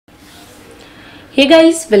Hey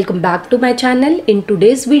guys, welcome back to my channel. In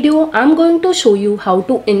today's video, I'm going to show you how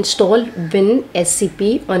to install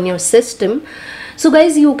WinSCP on your system. So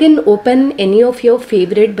guys, you can open any of your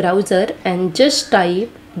favorite browser and just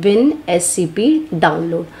type WinSCP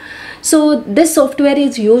download. So this software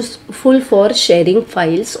is useful for sharing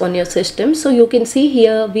files on your system. So you can see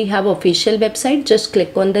here we have official website. Just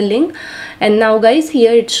click on the link, and now guys,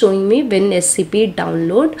 here it's showing me WinSCP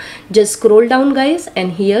download. Just scroll down guys,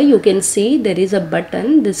 and here you can see there is a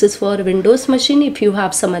button. This is for Windows machine. If you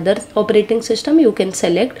have some other operating system, you can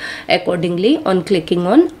select accordingly on clicking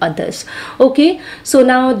on others. Okay, so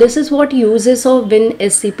now this is what uses of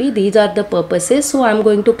WinSCP. These are the purposes. So I'm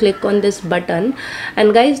going to click on this button,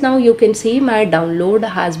 and guys, now you can see my download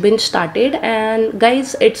has been started. And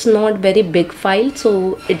guys, it's not very big file,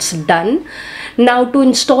 so it's done. Now to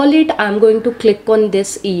install it, I'm going to click on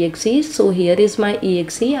this exe. So here is my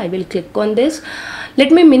exe. I will click on this.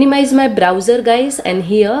 Let me minimize my browser guys, and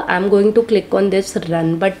here I'm going to click on this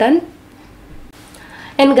run button.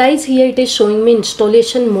 And guys, here it is showing me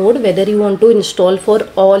installation mode, whether you want to install for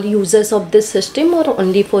all users of this system or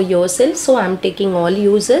only for yourself. So I'm taking all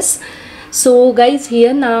users. So guys,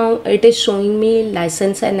 here now it is showing me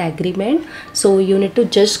license and agreement. So you need to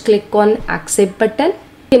just click on accept button.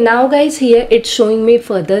 Okay, now guys, here it's showing me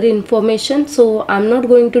further information. So I'm not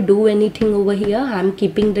going to do anything over here. I'm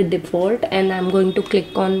keeping the default, and I'm going to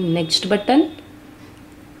click on next button.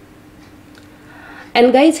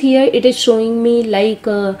 And guys, here it is showing me like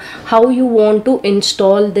how you want to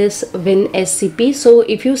install this WinSCP. So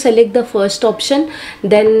if you select the first option,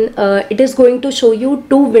 then it is going to show you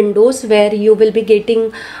two windows where you will be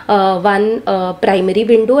getting one primary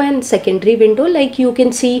window and secondary window. Like you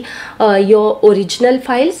can see your original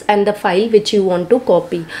files and the file which you want to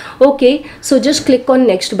copy. Okay, so just click on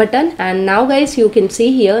next button, and now guys, you can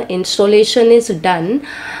see here installation is done.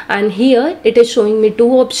 And here it is showing me two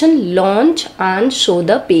options, launch and show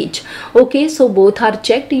the page. Okay, so both are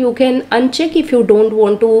checked. You can uncheck if you don't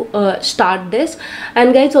want to start this.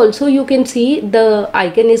 And guys, also you can see the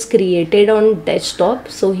icon is created on desktop.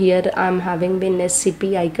 So here I'm having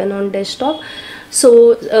WinSCP icon on desktop.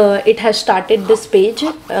 So it has started this page,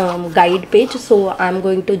 guide page. So I'm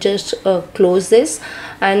going to just close this.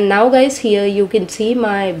 And now guys, here you can see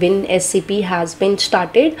my WinSCP has been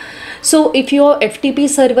started. So if your FTP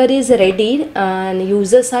server is ready and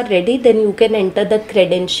users are ready, then you can enter the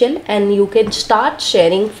credential and you can start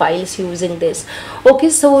sharing files using this. Okay,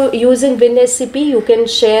 so using WinSCP, you can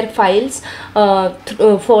share files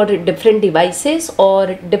for different devices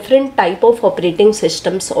or different type of operating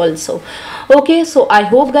systems also. Okay, so I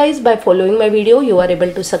hope guys, by following my video, you are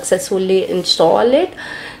able to successfully install it.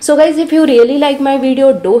 So guys, if you really like my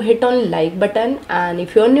video, do hit on like button, and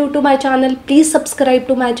if you are new to my channel, please subscribe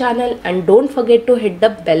to my channel, and don't forget to hit the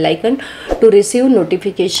bell icon to receive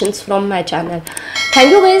notifications from my channel. Thank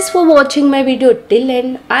you guys for watching my video till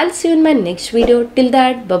end. I'll see you in my next video. Till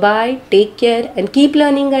that, bye bye, take care and keep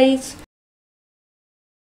learning guys.